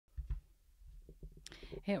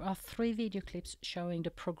Here are 3 video clips showing the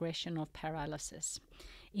progression of paralysis.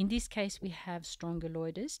 In this case, we have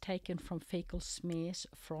Strongyloides taken from fecal smears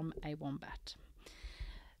from a wombat.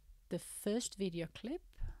 The first video clip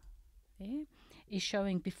there is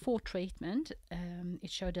showing before treatment.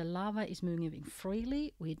 It showed the larva is moving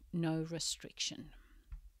freely with no restriction.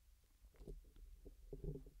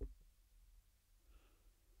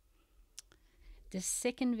 The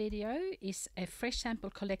second video is a fresh sample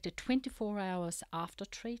collected 24 hours after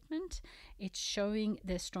treatment. It's showing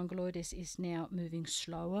the Strongyloides is now moving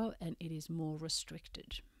slower and it is more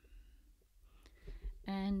restricted.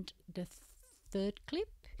 And the third clip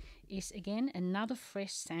is again another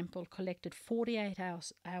fresh sample collected 48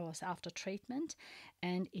 hours after treatment,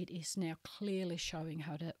 and it is now clearly showing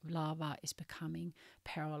how the larva is becoming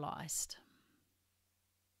paralyzed.